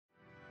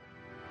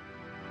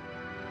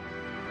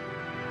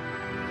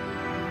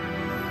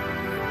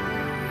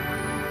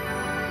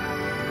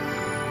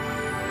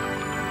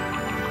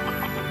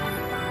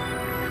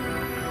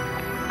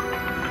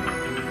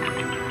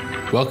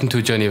Welcome to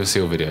a Journey of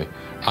Aesseal video.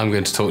 I'm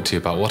going to talk to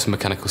you about what a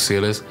mechanical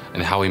seal is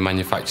and how we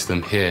manufacture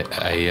them here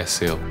at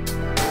Aesseal.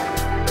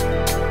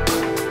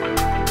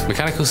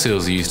 Mechanical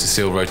seals are used to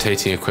seal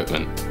rotating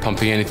equipment,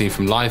 pumping anything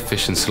from live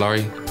fish and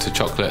slurry to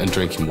chocolate and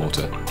drinking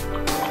water.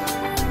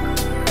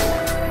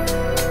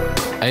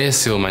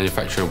 Aesseal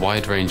manufacture a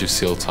wide range of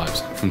seal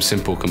types, from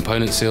simple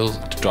component seals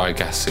to dry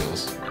gas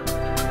seals.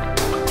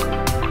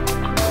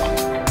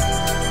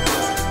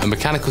 A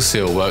mechanical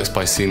seal works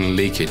by sealing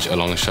leakage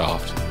along a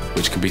shaft,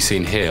 which can be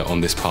seen here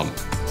on this pump.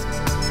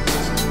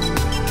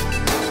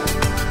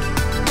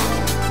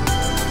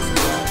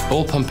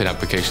 All pumping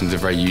applications are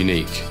very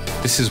unique.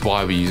 This is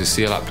why we use a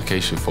seal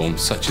application form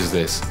such as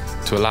this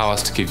to allow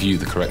us to give you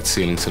the correct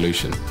sealing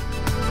solution.